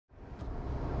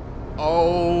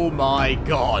Oh my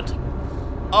god.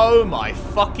 Oh my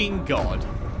fucking god.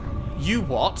 You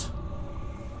what?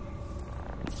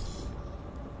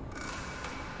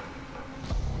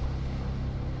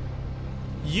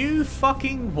 You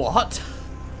fucking what?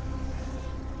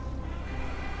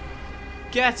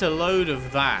 Get a load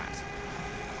of that.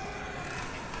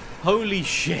 Holy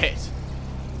shit.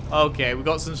 Okay, we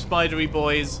got some spidery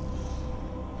boys.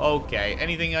 Okay,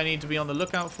 anything I need to be on the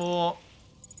lookout for?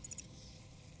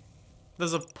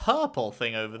 There's a purple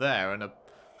thing over there and a...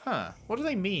 Huh, what do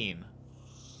they mean?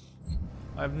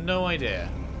 I have no idea.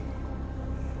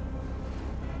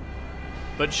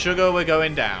 But sugar, we're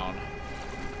going down.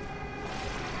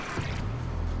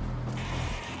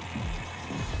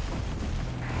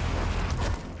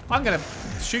 I'm gonna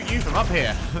shoot you from up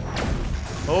here.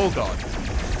 Oh god.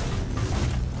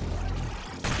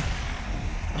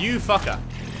 You fucker.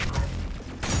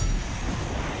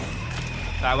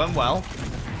 That went well.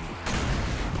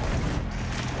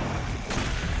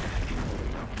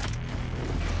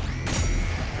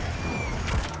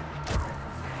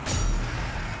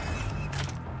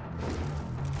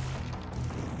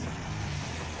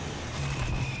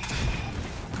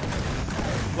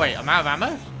 Wait, I'm out of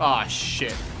ammo? Ah,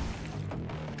 shit.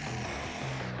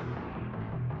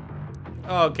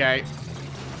 Okay.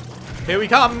 Here we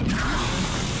come.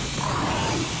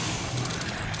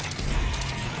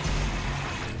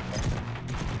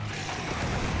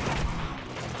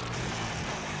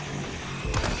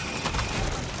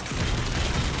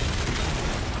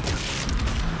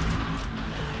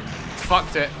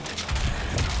 Fucked it.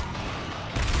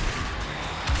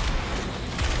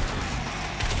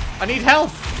 I need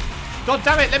health. God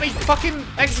damn it, let me fucking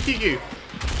execute you.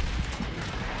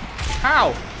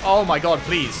 How? Oh my god,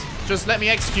 please. Just let me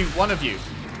execute one of you.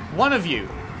 One of you.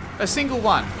 A single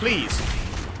one, please.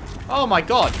 Oh my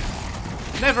god.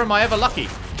 Never am I ever lucky.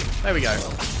 There we go.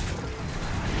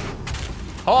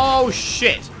 Oh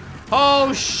shit.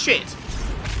 Oh shit.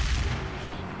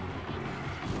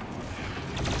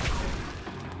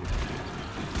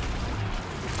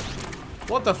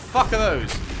 What the fuck are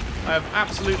those? I have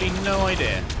absolutely no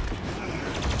idea.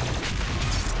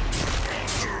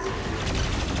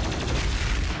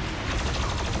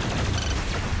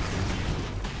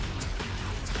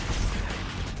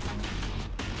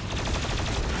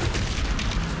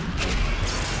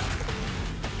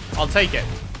 I'll take it.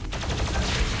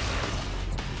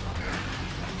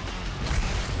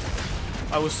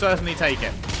 I will certainly take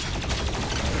it.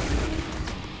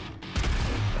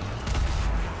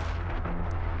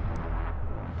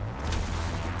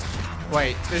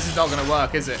 Wait, this is not gonna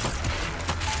work, is it?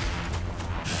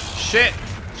 Shit!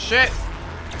 Shit!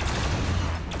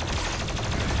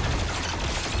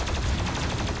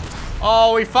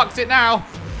 Oh, we fucked it now!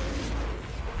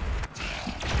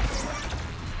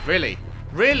 Really?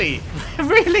 Really?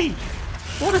 Really?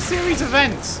 What a series of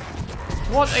events!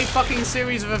 What a fucking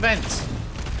series of events!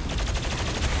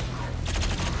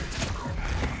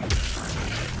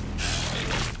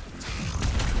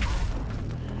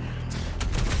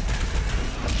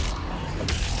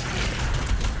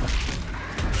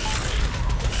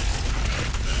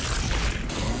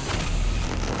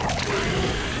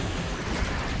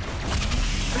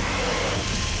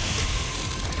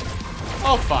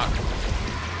 Oh fuck.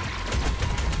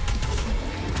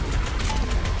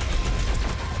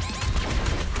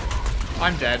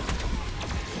 I'm dead.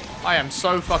 I am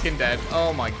so fucking dead.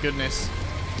 Oh my goodness.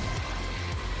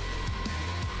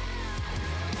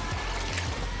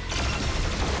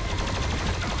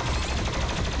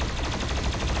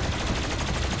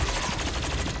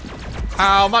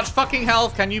 How much fucking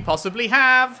health can you possibly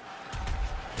have?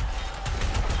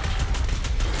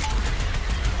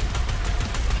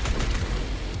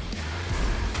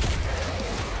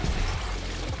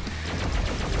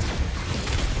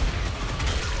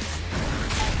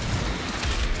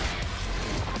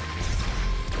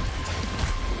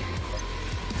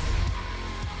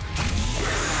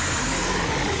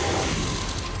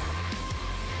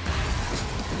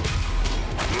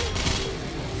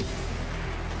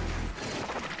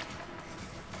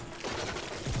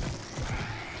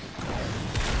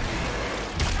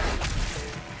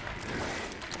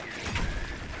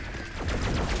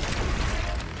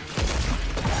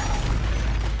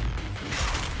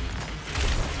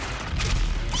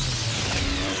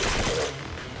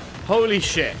 Holy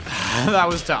shit. That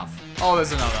was tough. Oh,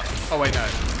 there's another. Oh, wait, no.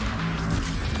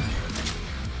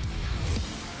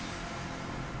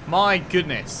 My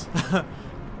goodness.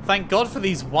 Thank God for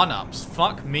these one-ups.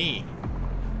 Fuck me.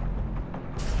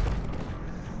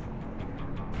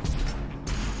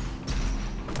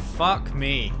 Fuck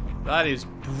me. That is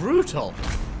brutal.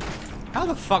 How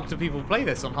the fuck do people play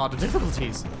this on harder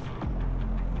difficulties?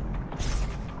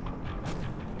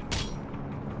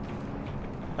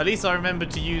 At least I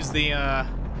remembered to use the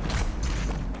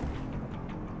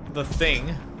thing,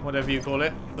 whatever you call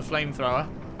it, the flamethrower.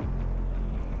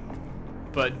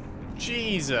 But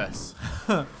Jesus.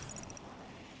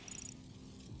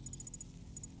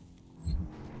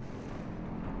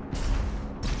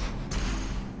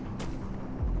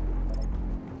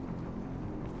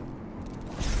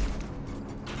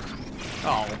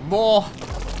 Oh, more.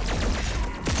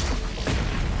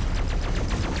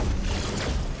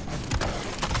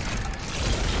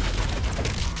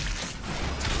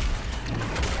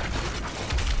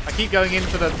 I keep going in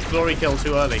for the glory kill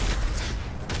too early.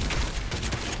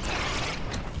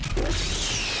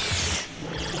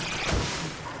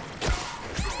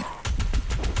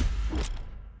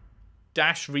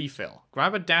 Dash refill.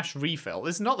 Grab a dash refill.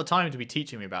 This is not the time to be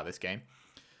teaching me about this game.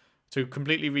 To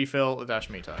completely refill the dash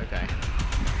meter. Okay.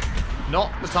 Not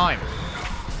the time.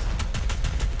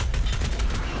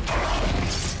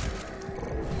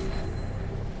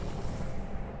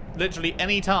 Literally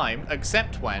any time,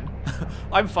 except when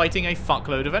I'm fighting a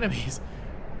fuckload of enemies.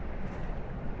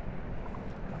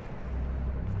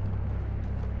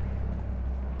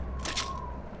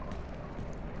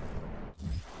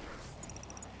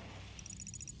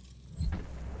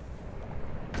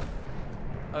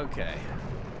 Okay.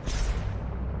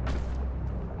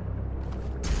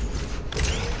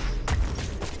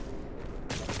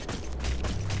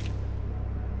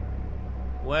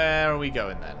 Where are we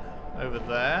going then? Over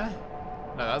there?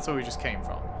 No, that's where we just came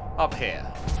from. Up here.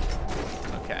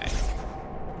 Okay.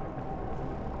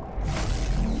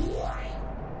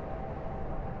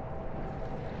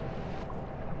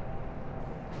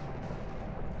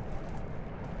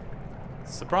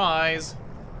 Surprise!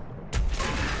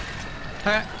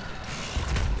 Huh.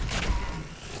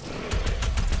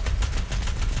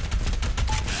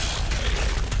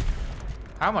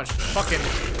 How much fucking...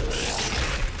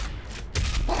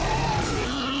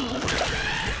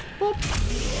 Boop.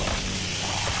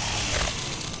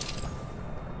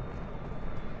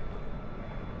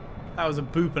 That was a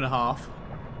boop and a half.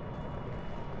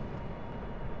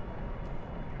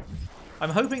 I'm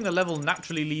hoping the level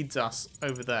naturally leads us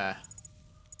over there.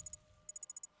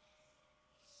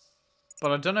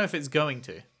 But I don't know if it's going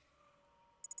to.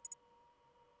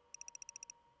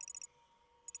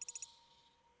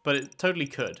 But it totally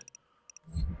could.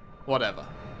 Whatever.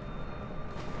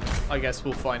 I guess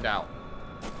we'll find out.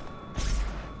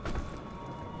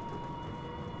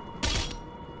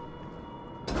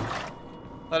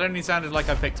 That only sounded like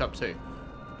I picked up two.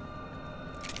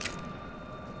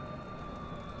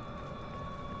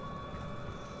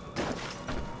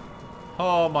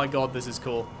 Oh my god, this is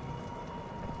cool.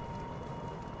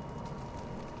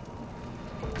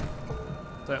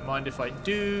 Don't mind if I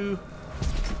do.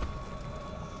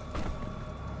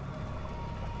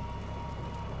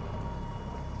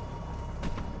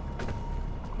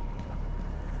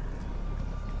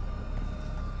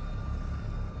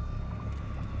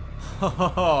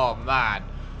 Oh, man.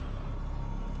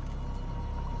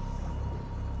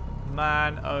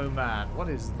 Man, oh man. What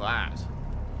is that?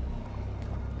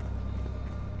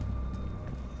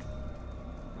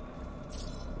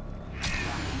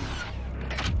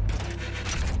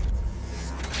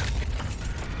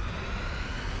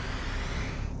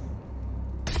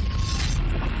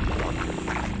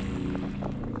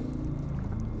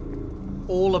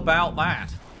 All about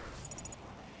that.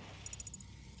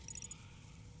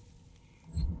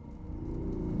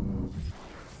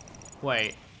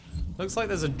 Wait. Looks like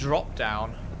there's a drop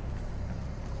down.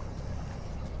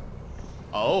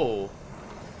 Oh.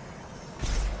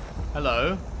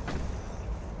 Hello.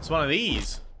 It's one of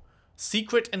these.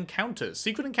 Secret encounters.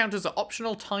 Secret encounters are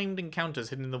optional timed encounters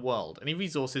hidden in the world. Any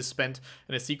resources spent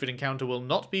in a secret encounter will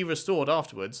not be restored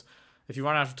afterwards. If you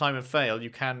run out of time and fail,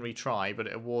 you can retry, but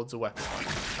it awards a weapon.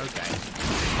 Okay.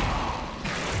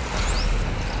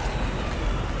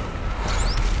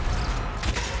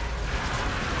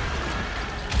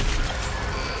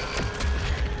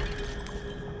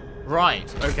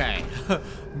 Right, okay.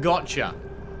 Gotcha.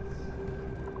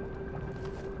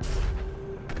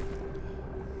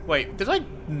 Wait, did I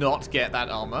not get that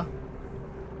armor?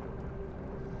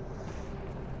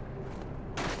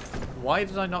 Why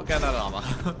did I not get that armor?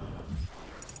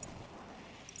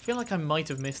 I feel like I might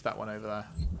have missed that one over there.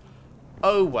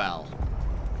 Oh well.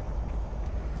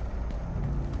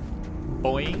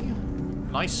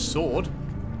 Boing. Nice sword.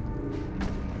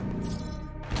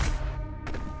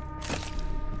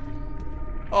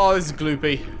 Oh, this is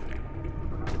gloopy.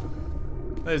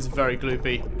 This is very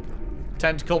gloopy.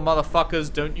 Tentacle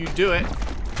motherfuckers, don't you do it.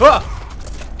 Ah!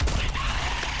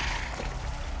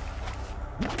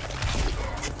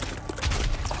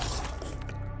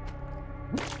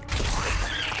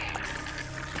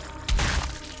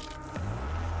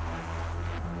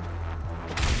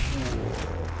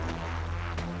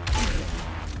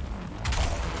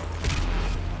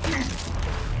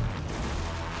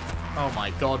 Oh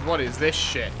my god, what is this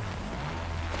shit?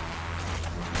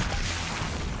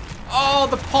 Oh,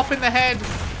 the pop in the head!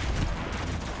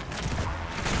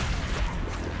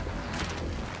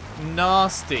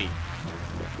 Nasty.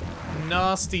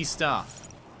 Nasty stuff.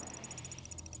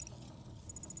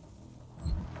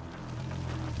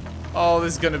 Oh,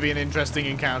 this is going to be an interesting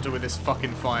encounter with this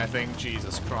fucking fire thing.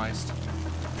 Jesus Christ.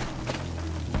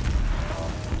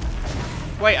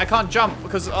 Wait, I can't jump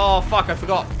because... Oh, fuck, I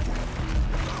forgot.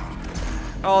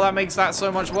 Oh, that makes that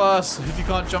so much worse if you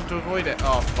can't jump to avoid it.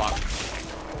 Oh, fuck.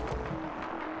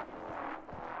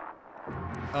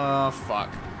 Oh,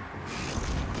 fuck.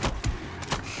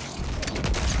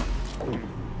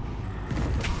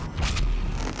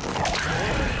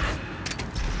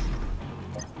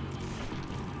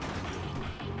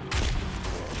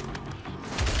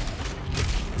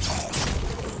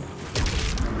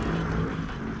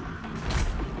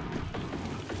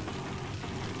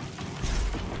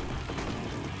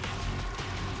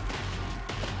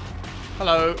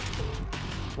 Hello.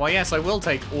 Why, yes, I will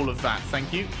take all of that,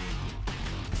 thank you.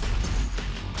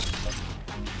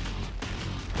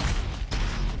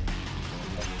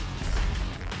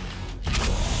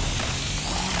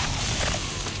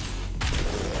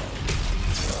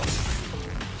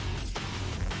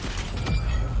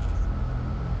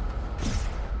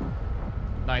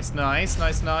 Nice, nice,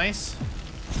 nice, nice.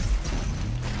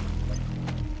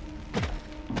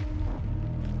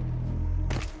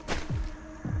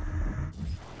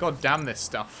 God damn this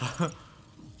stuff.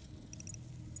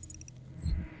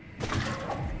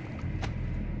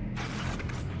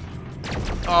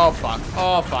 Oh fuck,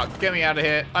 oh fuck, get me out of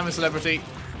here. I'm a celebrity.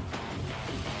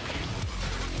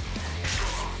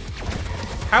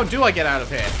 How do I get out of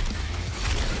here?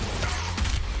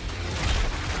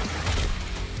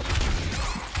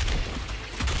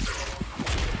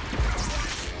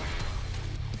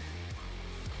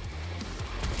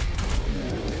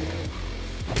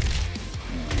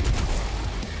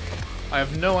 I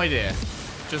have no idea.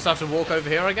 Just have to walk over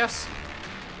here, I guess?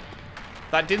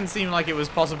 That didn't seem like it was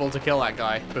possible to kill that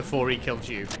guy before he killed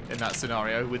you in that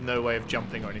scenario, with no way of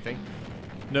jumping or anything.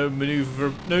 No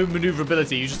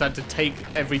maneuverability, you just had to take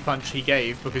every punch he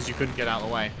gave because you couldn't get out of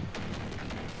the way.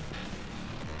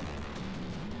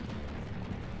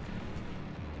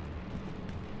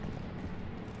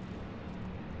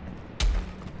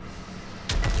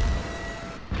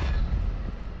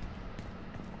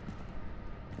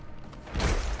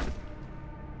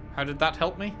 How did that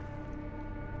help me?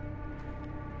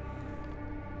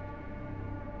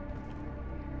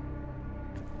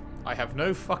 I have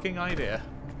no fucking idea.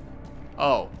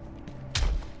 Oh.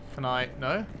 Can I...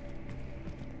 No?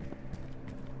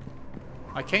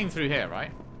 I came through here,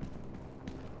 right?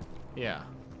 Yeah.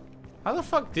 How the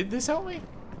fuck did this help me?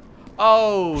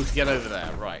 Oh, to get over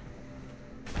there, right.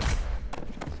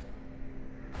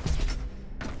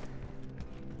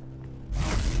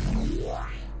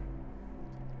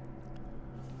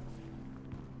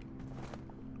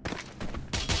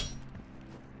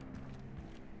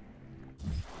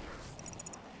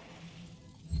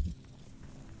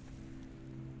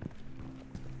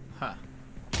 Huh.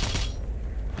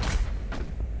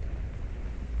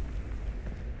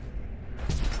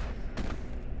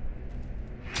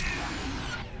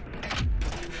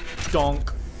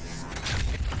 Donk.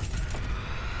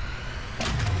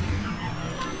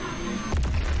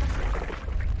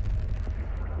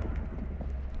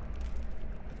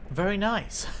 Very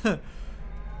nice.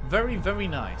 Very, very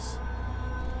nice.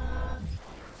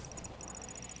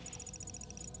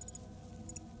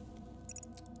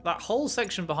 That whole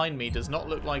section behind me does not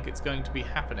look like it's going to be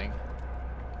happening.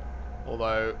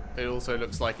 Although, it also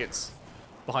looks like it's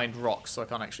behind rocks, so I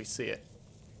can't actually see it.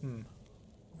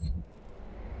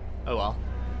 Oh well.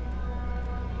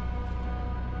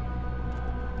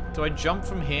 Do I jump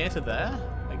from here to there?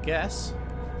 I guess.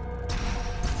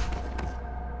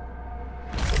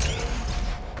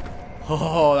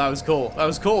 Oh, that was cool. That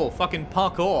was cool. Fucking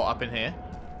parkour up in here.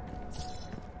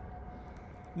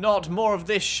 Not more of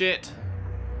this shit.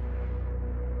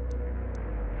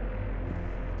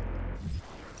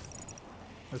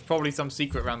 There's probably some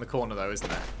secret around the corner though, isn't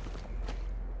there?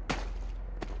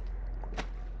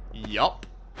 Yup.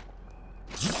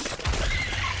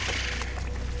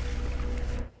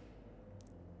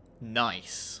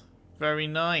 Nice. Very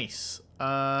nice.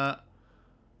 I'm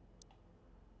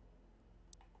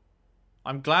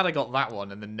glad I got that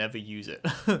one and then never use it.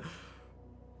 I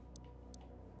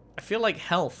feel like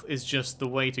health is just the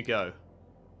way to go.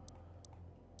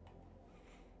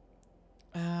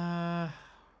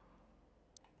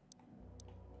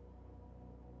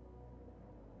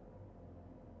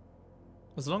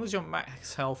 As long as you're at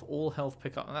max health, all health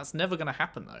pick up. And that's never going to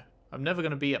happen, though. I'm never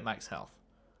going to be at max health.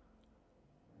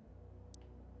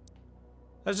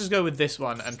 Let's just go with this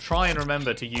one and try and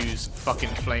remember to use fucking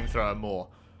flamethrower more.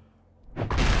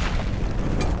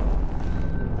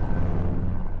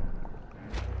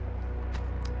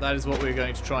 That is what we're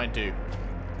going to try and do.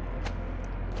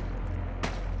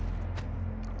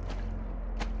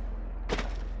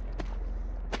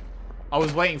 I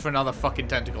was waiting for another fucking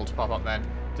tentacle to pop up then.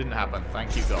 Didn't happen.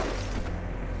 Thank you, God.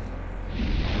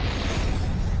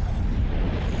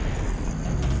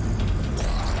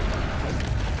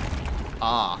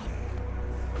 Ah.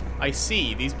 I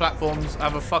see. These platforms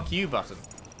have a fuck you button.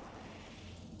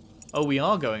 Oh, we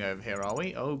are going over here, are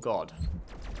we? Oh, God.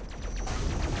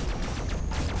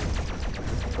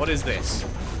 What is this?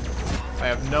 I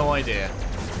have no idea.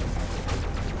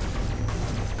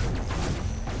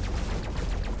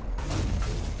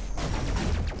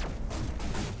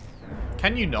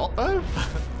 Can you not, though?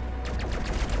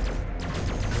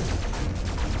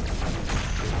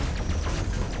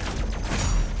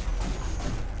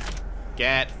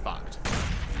 Get fucked.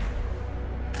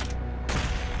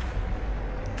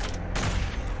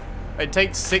 It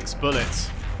takes 6 bullets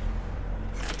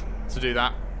to do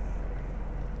that.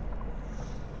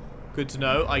 Good to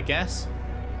know, I guess.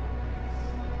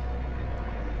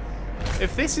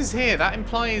 If this is here, that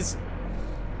implies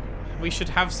we should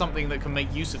have something that can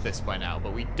make use of this by now,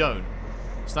 but we don't.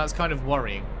 So that's kind of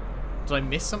worrying. Did I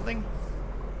miss something?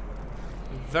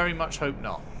 Very much hope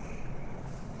not.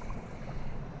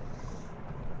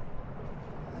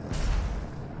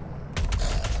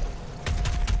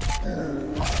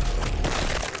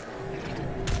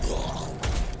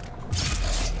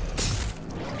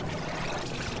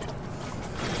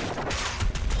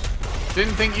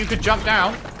 Didn't think you could jump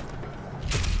down.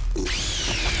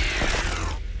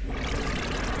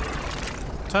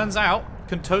 Turns out,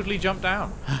 can totally jump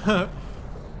down.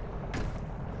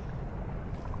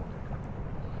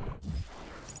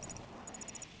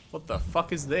 What the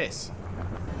fuck is this?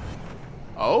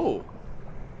 Oh.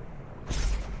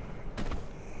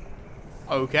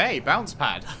 Okay, bounce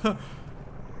pad.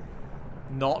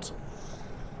 Not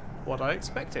what I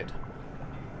expected.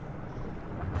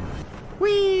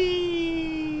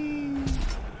 Whee!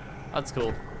 That's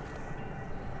cool.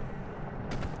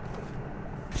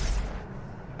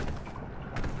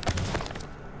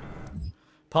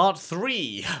 Part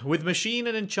 3. With Machine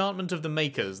and Enchantment of the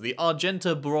Makers, the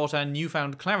Argenta brought our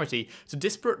newfound clarity to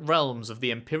disparate realms of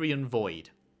the Empyrean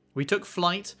Void. We took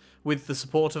flight with the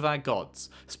support of our gods,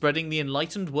 spreading the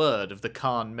enlightened word of the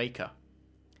Khan Maker.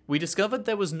 We discovered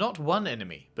there was not one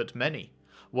enemy, but many.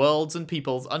 Worlds and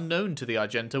peoples unknown to the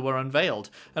Argenta were unveiled,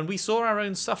 and we saw our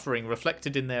own suffering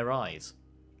reflected in their eyes.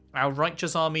 Our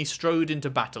righteous army strode into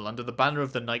battle under the banner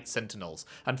of the Night Sentinels,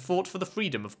 and fought for the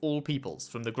freedom of all peoples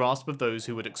from the grasp of those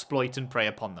who would exploit and prey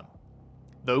upon them.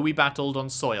 Though we battled on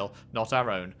soil not our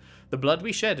own, the blood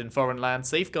we shed in foreign land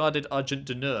safeguarded Argent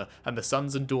Denur and the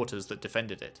sons and daughters that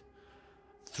defended it.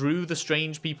 Through the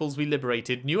strange peoples we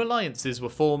liberated, new alliances were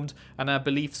formed, and our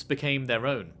beliefs became their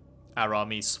own. Our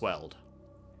armies swelled.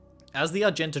 As the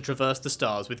Argenta traversed the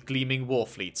stars with gleaming war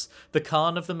fleets, the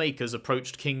Khan of the Makers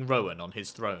approached King Rowan on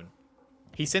his throne.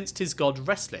 He sensed his god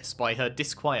restless by her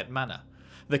disquiet manner.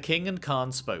 The king and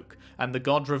Khan spoke, and the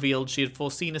god revealed she had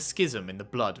foreseen a schism in the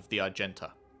blood of the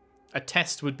Argenta. A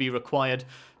test would be required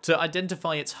to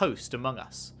identify its host among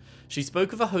us. She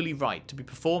spoke of a holy rite to be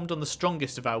performed on the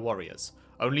strongest of our warriors.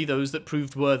 Only those that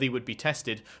proved worthy would be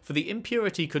tested, for the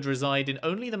impurity could reside in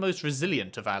only the most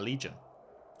resilient of our legion.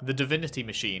 The Divinity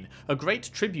Machine, a great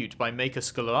tribute by Maker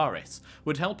Scholaris,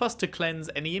 would help us to cleanse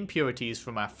any impurities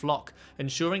from our flock,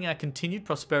 ensuring our continued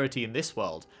prosperity in this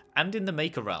world and in the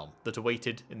Maker realm that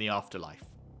awaited in the afterlife.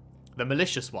 The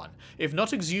Malicious One, if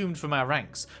not exhumed from our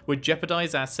ranks, would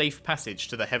jeopardize our safe passage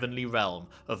to the heavenly realm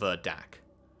of Urdak.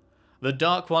 The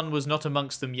Dark One was not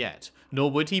amongst them yet, nor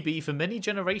would he be for many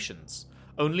generations.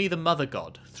 Only the Mother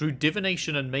God, through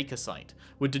divination and Maker sight,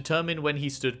 would determine when he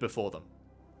stood before them.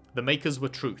 The Makers were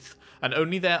truth, and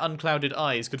only their unclouded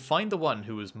eyes could find the one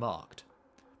who was marked.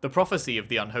 The prophecy of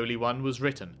the Unholy One was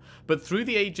written, but through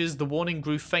the ages the warning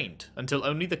grew faint, until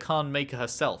only the Khan Maker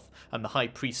herself and the high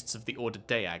priests of the Ordered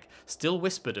Dayag still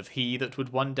whispered of he that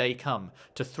would one day come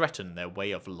to threaten their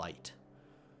way of light.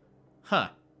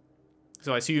 Huh.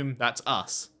 So I assume that's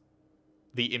us.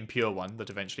 The impure one that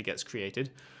eventually gets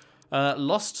created.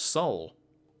 Lost Soul.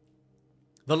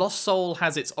 The Lost Soul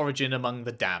has its origin among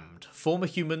the damned, former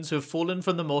humans who have fallen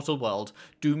from the mortal world,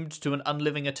 doomed to an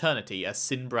unliving eternity as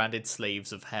sin-branded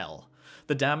slaves of hell.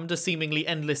 The damned are seemingly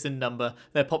endless in number,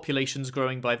 their populations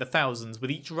growing by the thousands with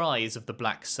each rise of the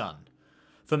black sun.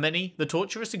 For many, the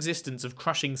torturous existence of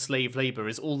crushing slave labour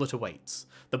is all that awaits.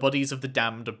 The bodies of the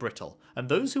damned are brittle, and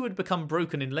those who had become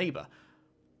broken in labour,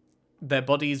 their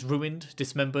bodies ruined,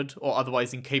 dismembered, or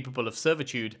otherwise incapable of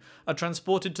servitude, are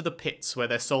transported to the pits where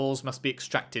their souls must be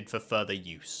extracted for further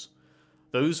use.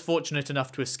 Those fortunate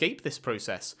enough to escape this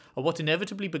process are what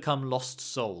inevitably become lost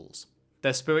souls,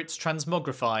 their spirits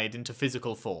transmogrified into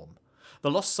physical form.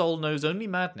 The lost soul knows only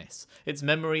madness, its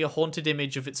memory a haunted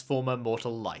image of its former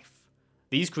mortal life.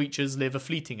 These creatures live a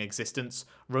fleeting existence,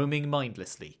 roaming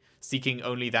mindlessly, seeking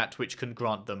only that which can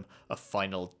grant them a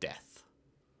final death.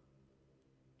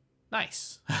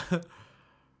 Nice.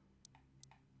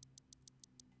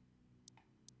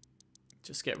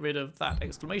 Just get rid of that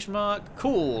exclamation mark.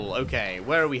 Cool. Okay,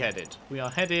 where are we headed? We are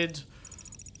headed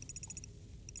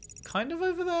kind of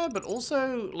over there, but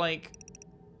also, like,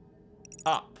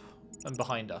 up and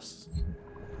behind us.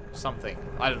 Something.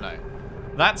 I don't know.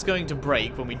 That's going to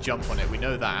break when we jump on it. We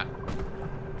know that.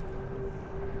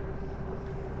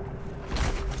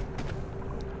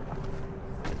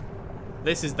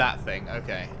 This is that thing.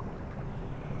 Okay.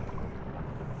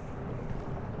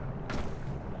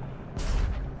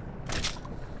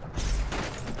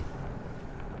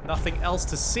 Nothing else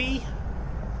to see.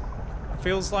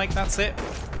 Feels like that's it.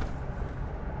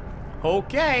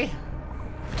 Okay.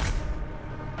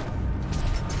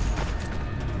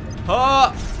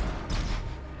 Ah!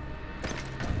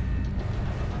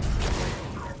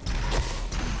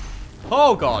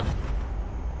 Oh god.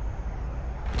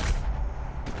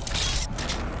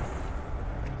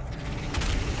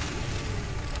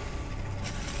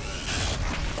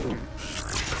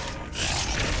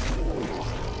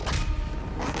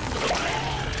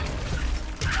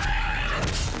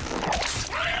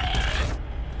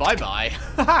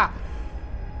 Bye-bye.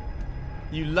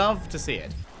 You love to see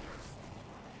it.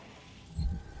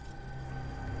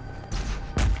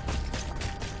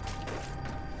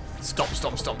 Stop,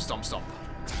 stop, stop, stop, stop.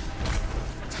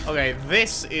 Okay,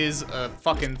 this is a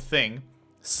fucking thing.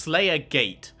 Slayer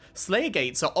Gate. Slayer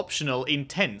Gates are optional,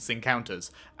 intense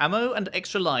encounters. Ammo and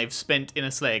extra lives spent in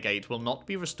a Slayer Gate will not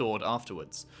be restored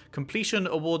afterwards. Completion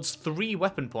awards 3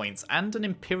 weapon points and an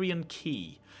Empyrean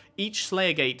key. Each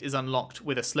Slayer Gate is unlocked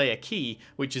with a Slayer key,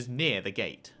 which is near the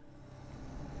gate.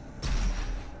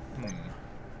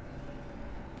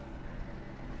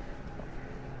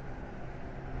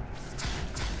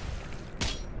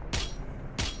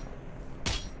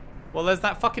 Well, there's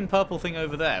that fucking purple thing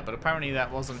over there, but apparently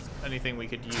that wasn't anything we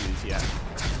could use yet.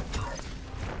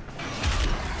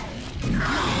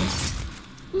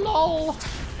 LOL!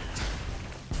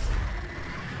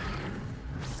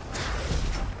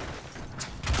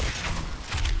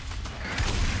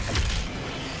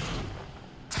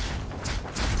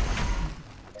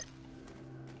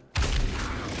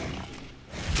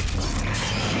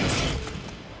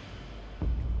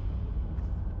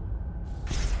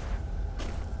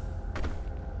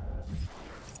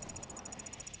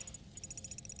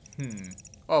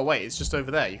 Oh, wait, it's just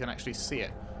over there. You can actually see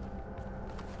it.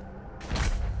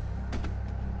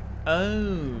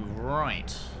 Oh,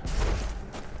 right.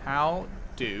 How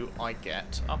do I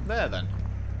get up there, then?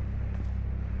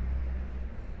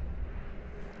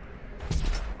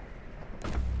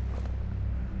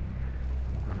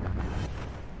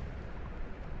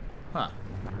 Huh.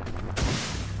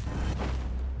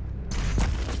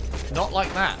 Not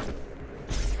like that.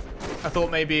 I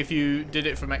thought maybe if you did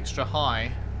it from extra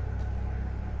high...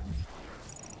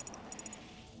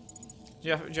 Do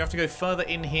you have to go further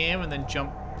in here and then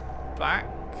jump back?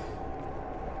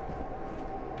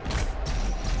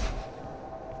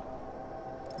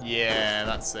 Yeah,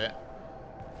 that's it.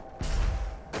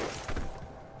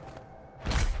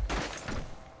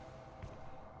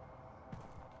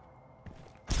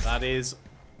 That is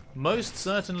most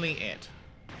certainly it.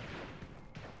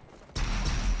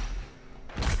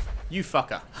 You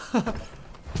fucker.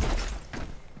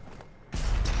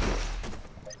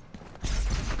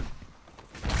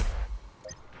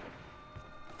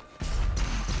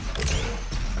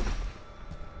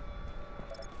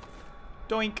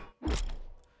 Doink.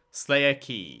 Slayer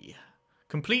key.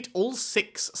 Complete all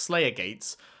 6 Slayer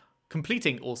gates.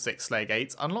 Completing all 6 Slayer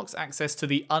gates unlocks access to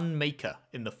the Unmaker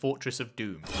in the Fortress of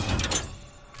Doom.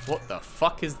 What the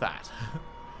fuck is that?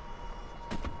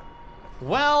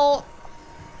 Well,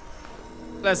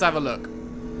 let's have a look.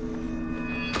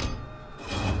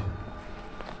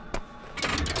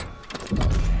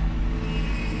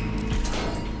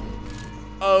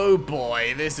 Oh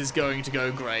boy, this is going to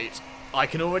go great. I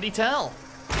can already tell.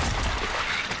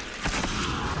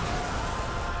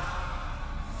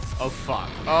 Oh fuck.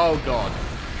 Oh god.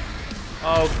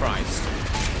 Oh Christ.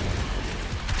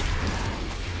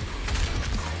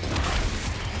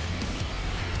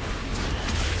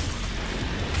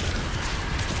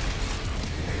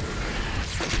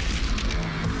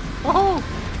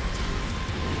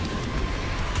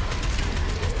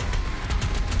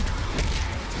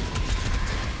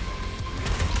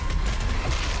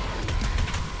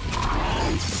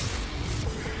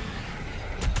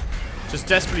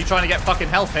 desperately trying to get fucking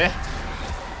health here.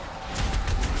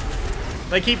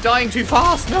 They keep dying too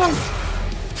fast. No.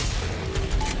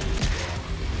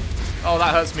 Oh,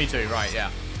 that hurts me too. Right,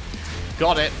 yeah.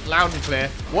 Got it. Loud and clear.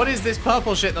 What is this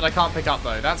purple shit that I can't pick up,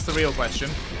 though? That's the real question.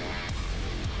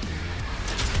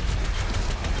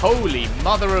 Holy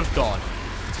mother of God.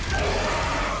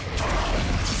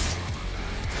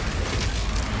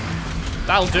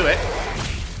 That'll do it.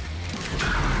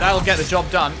 That'll get the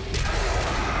job done.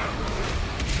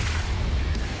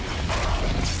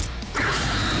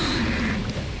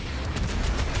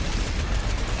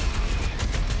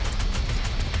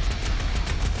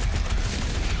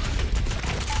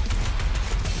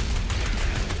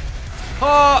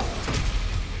 Oh!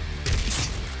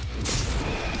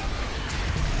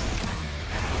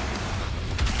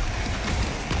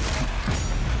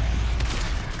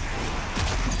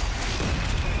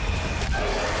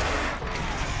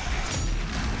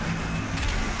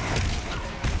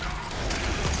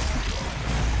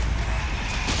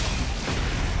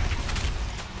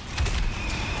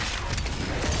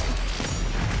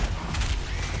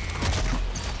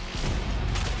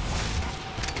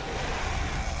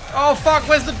 Oh fuck,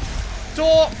 where's the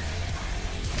door?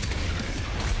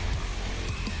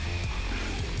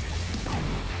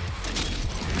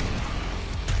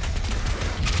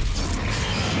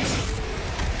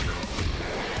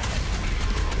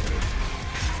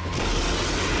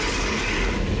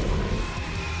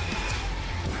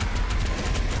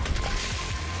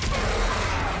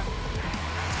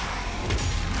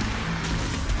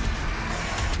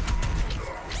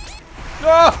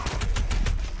 Ah!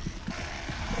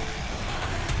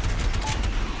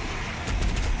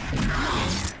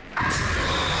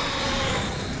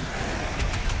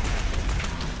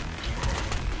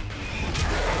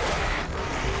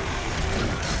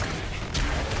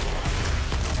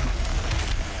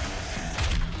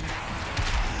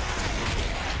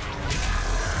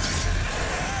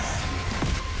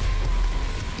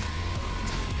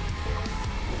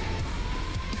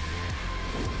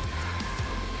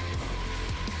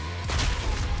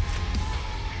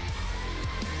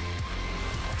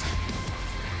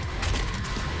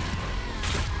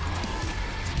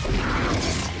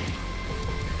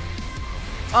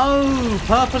 Oh,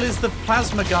 purple is the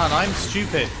plasma gun. I'm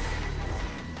stupid.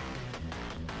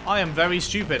 I am very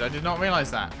stupid. I did not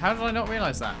realize that. How did I not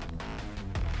realize that?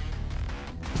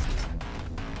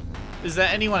 Is there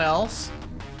anyone else?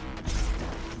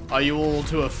 Are you all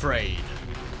too afraid?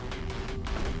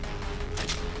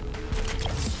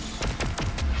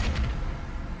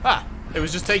 Ah, it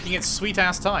was just taking its sweet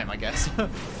ass time, I guess.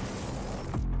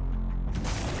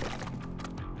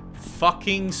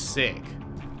 Fucking sick.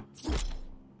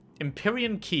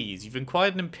 Empyrean keys. You've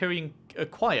acquired an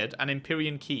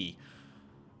Empyrean key.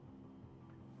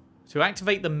 To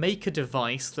activate the maker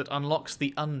device that unlocks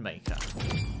the unmaker.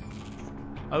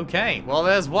 Okay, well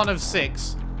there's one of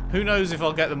 6. Who knows if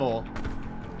I'll get them all.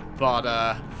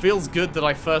 But feels good that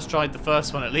I first tried the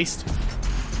first one at least.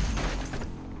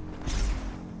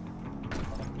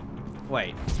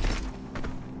 Wait.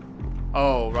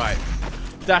 Oh, right.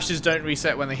 Dashes don't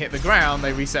reset when they hit the ground,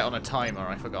 they reset on a timer,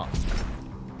 I forgot.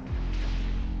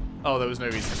 Oh, there was no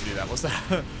reason to do that, was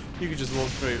there? You could just walk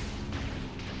through.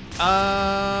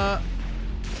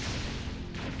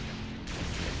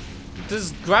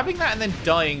 Does grabbing that and then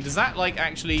dying, does that, like,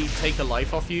 actually take a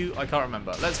life off you? I can't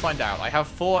remember. Let's find out. I have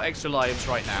 4 extra lives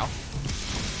right now.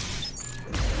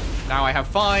 Now I have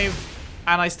 5,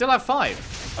 and I still have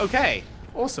 5. Okay,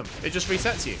 awesome. It just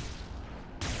resets you.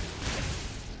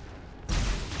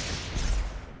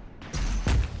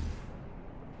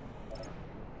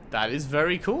 That is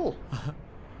very cool.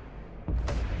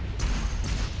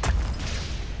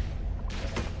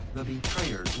 The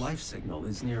betrayer's life signal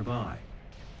is nearby.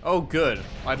 Oh, good.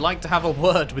 I'd like to have a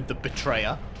word with the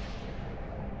betrayer.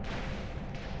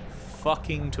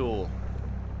 Fucking tool.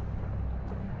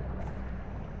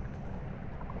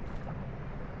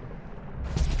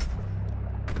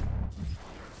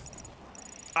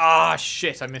 Ah,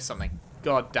 shit. I missed something.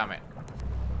 God damn it.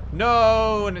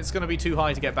 No, and it's going to be too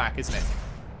high to get back, isn't it?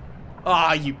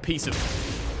 Ah, you piece of...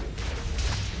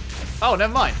 Oh,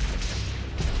 never mind.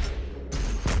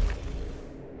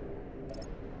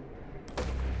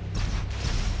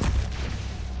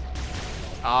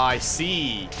 I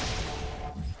see.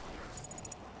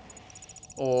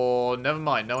 Or, never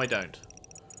mind. No, I don't.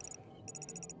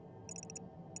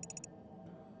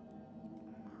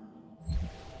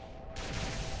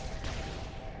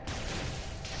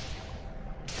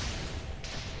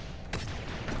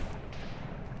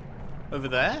 Over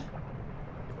there?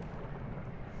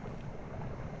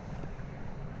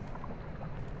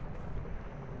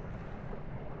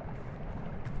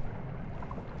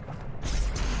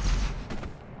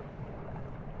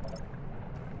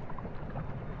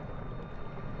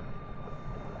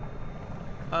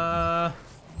 Oh.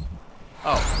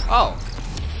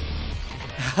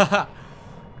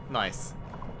 Nice.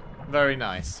 Very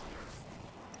nice.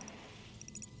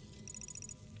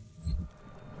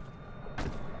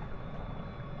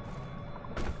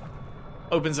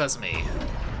 Open sesame.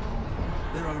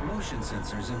 There are motion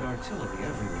sensors and artillery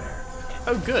everywhere.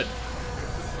 Oh, good.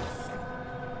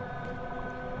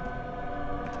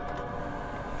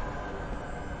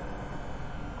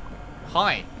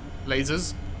 Hi,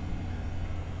 lasers.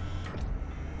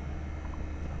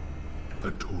 I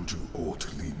told you all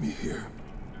to leave me here.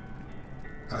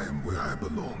 I am where I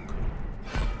belong.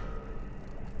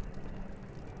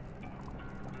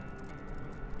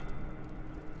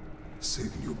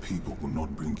 Saving your people will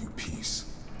not bring you peace.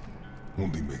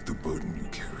 Only make the burden you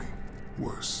carry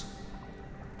worse.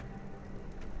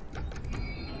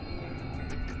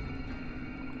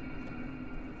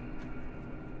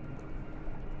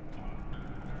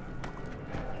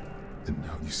 And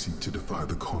now you seek to defy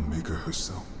the Calm Maker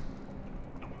herself.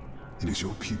 It is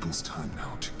your people's time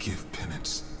now to give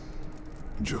penance,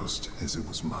 just as it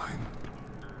was mine.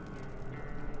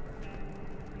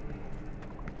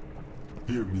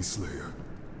 Hear me, Slayer.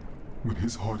 When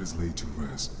his heart is laid to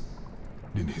rest,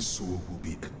 then his soul will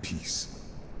be at peace.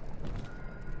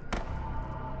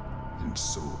 And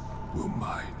so will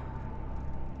mine.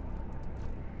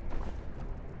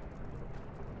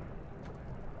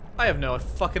 I have no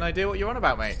fucking idea what you're on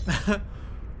about, mate.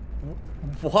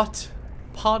 What?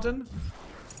 Pardon?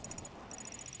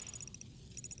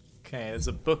 Okay, there's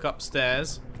a book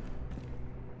upstairs.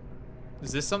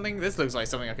 Is this something? This looks like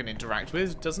something I can interact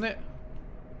with, doesn't it?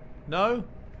 No?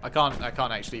 I can't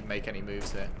actually make any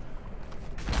moves here.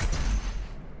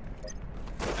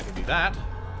 I can do that.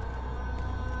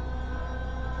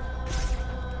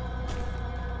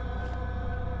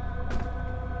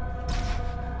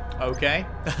 Okay.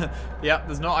 Yeah,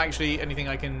 there's not actually anything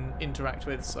I can interact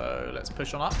with, so let's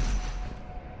push on up.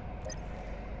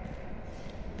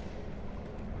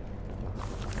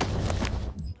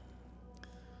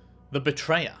 The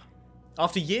Betrayer.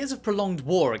 After years of prolonged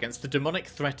war against the demonic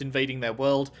threat invading their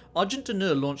world, Argent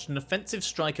D'Nur launched an offensive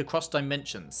strike across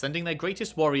dimensions, sending their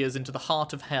greatest warriors into the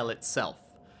heart of hell itself.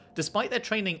 Despite their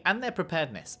training and their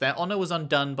preparedness, their honour was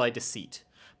undone by deceit.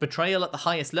 Betrayal at the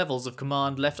highest levels of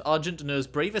command left Argent D'Nur's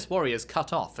bravest warriors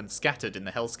cut off and scattered in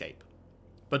the hellscape.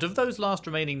 But of those last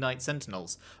remaining Knight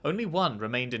Sentinels, only one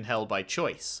remained in hell by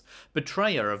choice.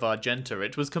 Betrayer of Argenta,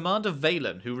 it was Commander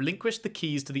Valen who relinquished the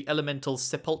keys to the elemental's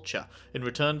sepulture in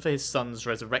return for his son's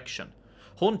resurrection.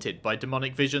 Haunted by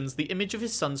demonic visions, the image of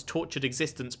his son's tortured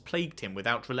existence plagued him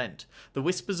without relent, the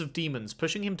whispers of demons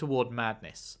pushing him toward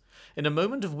madness. In a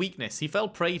moment of weakness, he fell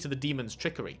prey to the demons'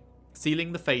 trickery,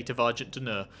 sealing the fate of Argent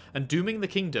D'Nur and dooming the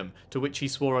kingdom to which he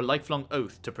swore a lifelong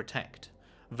oath to protect.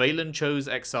 Valen chose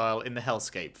exile in the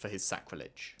hellscape for his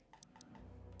sacrilege.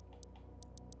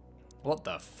 What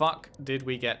the fuck did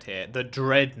we get here? The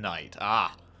Dread Knight.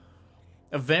 Ah.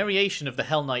 A variation of the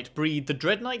Hell Knight breed, the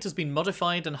Dread Knight has been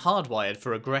modified and hardwired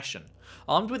for aggression.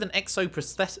 Armed with an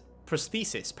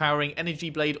exoprosthesis powering energy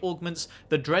blade augments,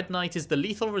 the Dread Knight is the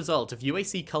lethal result of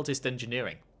UAC cultist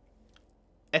engineering.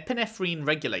 Epinephrine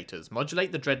regulators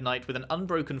modulate the Dread Knight with an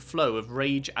unbroken flow of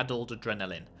rage-addled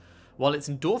adrenaline, while its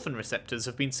endorphin receptors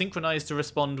have been synchronized to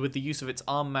respond with the use of its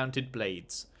arm-mounted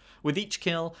blades. With each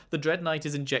kill, the Dread Knight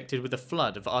is injected with a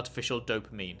flood of artificial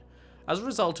dopamine. As a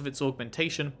result of its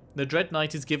augmentation, the Dread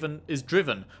Knight is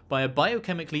driven by a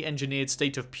biochemically engineered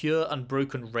state of pure,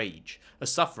 unbroken rage, a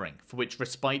suffering for which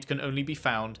respite can only be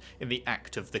found in the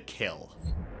act of the kill.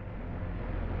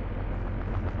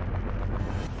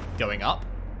 Going up.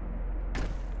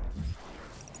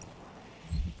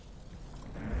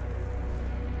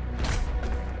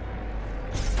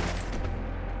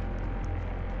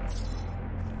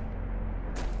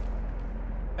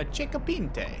 A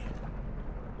Chickapinte.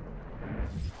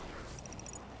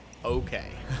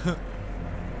 Okay.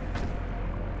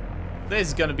 This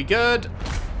is gonna be good.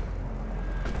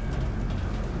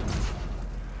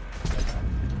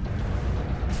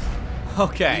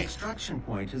 Okay. The extraction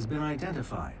point has been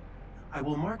identified. I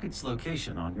will mark its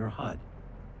location on your HUD.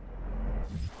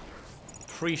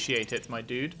 Appreciate it, my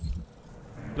dude.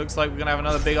 Looks like we're gonna have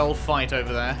another big old fight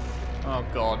over there. Oh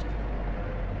god.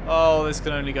 Oh, this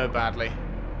can only go badly.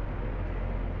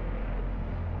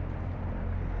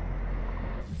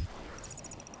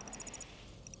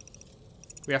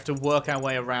 We have to work our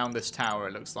way around this tower,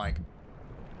 it looks like.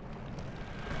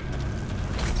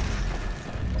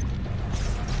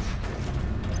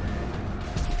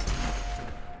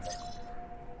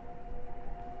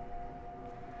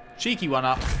 Cheeky one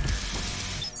up.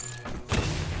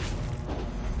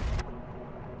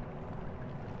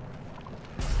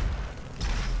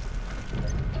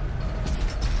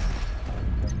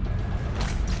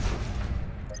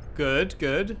 Good,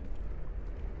 good.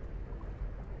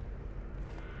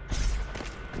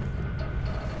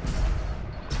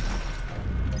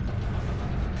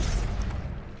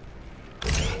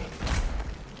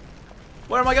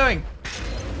 Where am I going?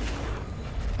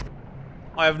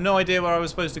 I have no idea where I was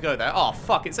supposed to go there. Oh,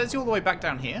 fuck. It says you all the way back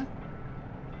down here.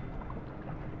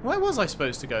 Where was I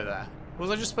supposed to go there? Was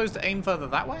I just supposed to aim further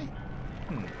that way?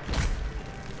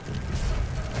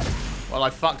 Well,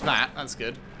 I fucked that. That's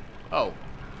good. Oh.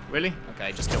 Really?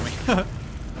 Okay, just kill me.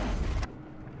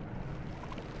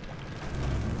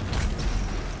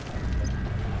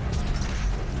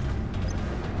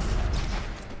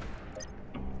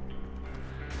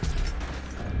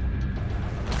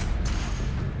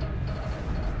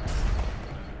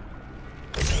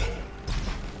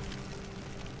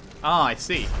 Ah, I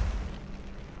see.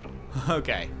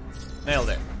 Okay. Nailed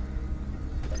it.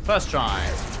 First try.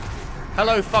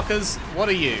 Hello, fuckers. What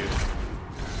are you?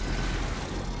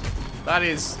 That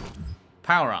is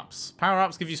power-ups.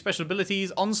 Power-ups give you special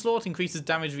abilities. Onslaught increases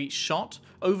damage of each shot.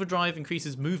 Overdrive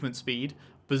increases movement speed.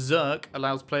 Berserk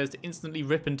allows players to instantly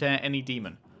rip and tear any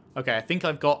demon. Okay, I think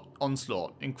I've got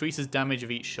Onslaught. Increases damage of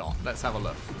each shot. Let's have a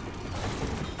look.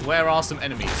 Where are some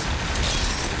enemies?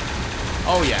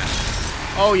 Oh, yeah.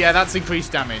 Oh yeah, that's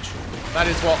increased damage. That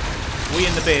is what we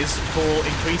in the biz call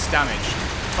increased damage.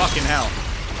 Fucking hell.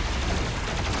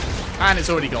 And it's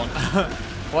already gone.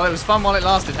 Well, it was fun while it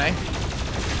lasted, hey?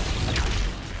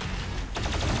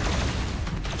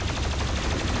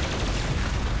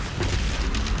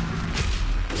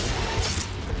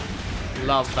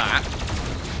 Love that.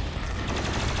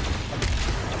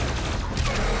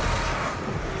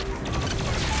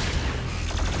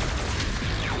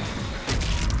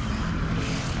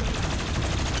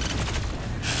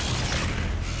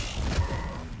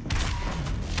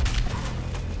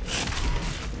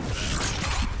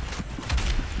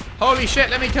 Holy shit,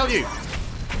 let me kill you.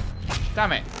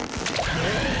 Damn it.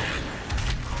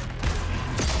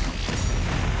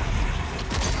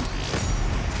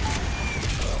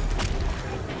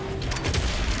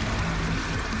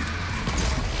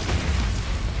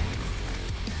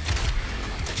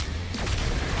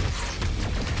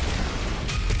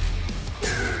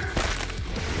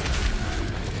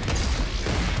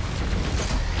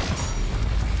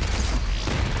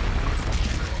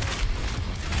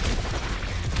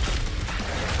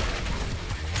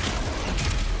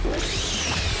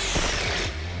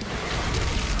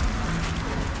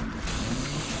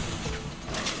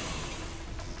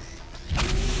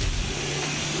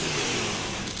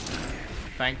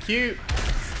 Thank you.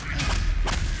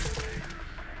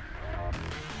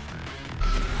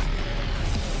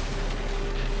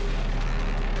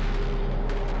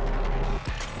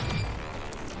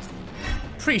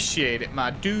 Appreciate it, my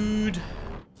dude.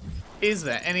 Is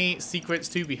there any secrets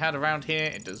to be had around here?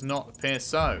 It does not appear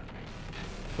so.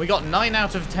 We got 9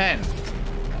 out of 10.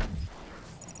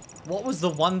 What was the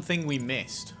one thing we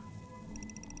missed?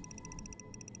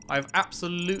 I have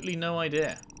absolutely no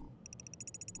idea.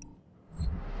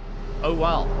 Oh,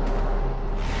 well.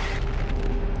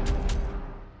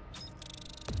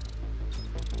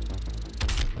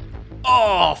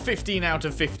 Oh, 15 out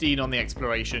of 15 on the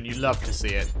exploration. You love to see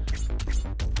it.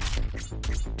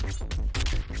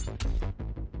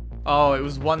 Oh, it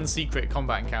was one secret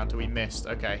combat encounter we missed.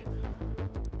 Okay.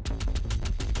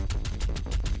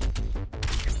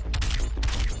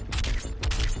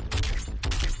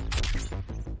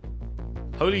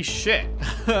 Holy shit.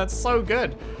 That's so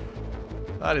good.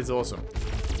 That is awesome.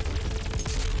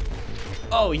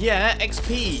 Oh yeah,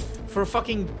 XP for a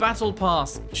fucking battle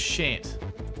pass. Shit.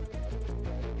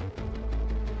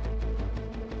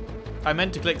 I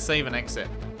meant to click save and exit.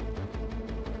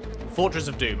 Fortress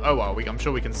of Doom. Oh well, I'm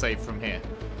sure we can save from here.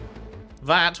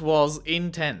 That was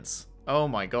intense. Oh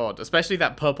my god. Especially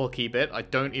that purple key bit. I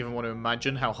don't even want to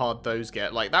imagine how hard those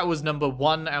get. Like, that was number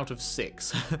 1 out of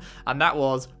 6. And that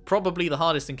was probably the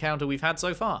hardest encounter we've had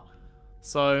so far.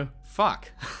 So,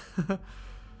 fuck.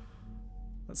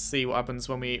 Let's see what happens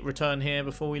when we return here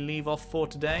before we leave off for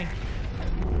today.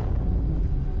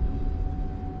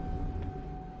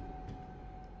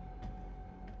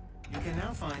 You can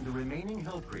now find the remaining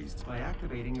Hell Priests by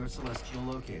activating your Celestial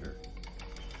Locator.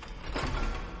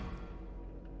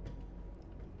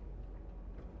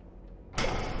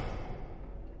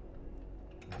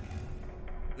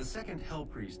 The second Hell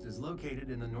Priest is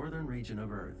located in the northern region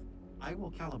of Earth. I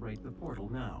will calibrate the portal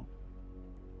now.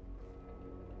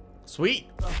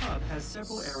 Sweet. The hub has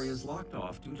several areas locked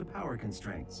off due to power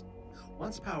constraints.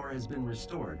 Once power has been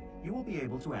restored, you will be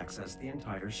able to access the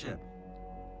entire ship.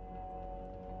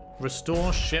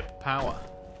 Restore ship power.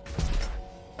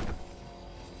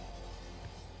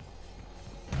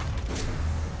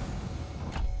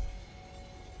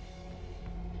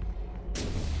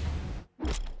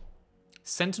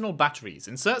 Sentinel batteries.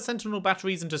 Insert Sentinel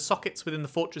batteries into sockets within the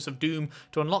Fortress of Doom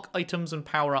to unlock items and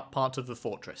power up parts of the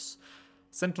fortress.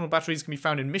 Sentinel batteries can be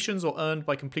found in missions or earned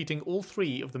by completing all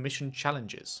 3 of the mission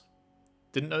challenges.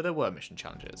 Didn't know there were mission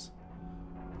challenges.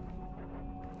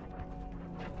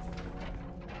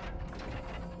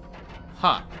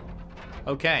 Huh.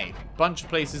 Okay, bunch of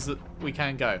places that we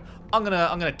can go. I'm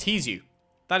gonna tease you.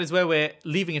 That is where we're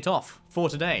leaving it off for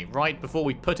today, right before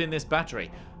we put in this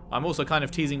battery. I'm also kind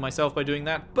of teasing myself by doing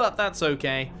that, but that's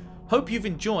okay. Hope you've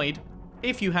enjoyed.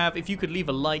 If you have, if you could leave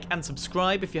a like and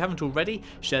subscribe if you haven't already,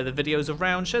 share the videos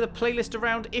around, share the playlist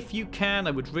around if you can,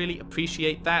 I would really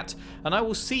appreciate that. And I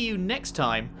will see you next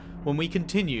time when we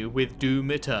continue with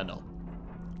Doom Eternal.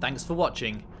 Thanks for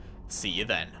watching, see you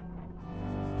then.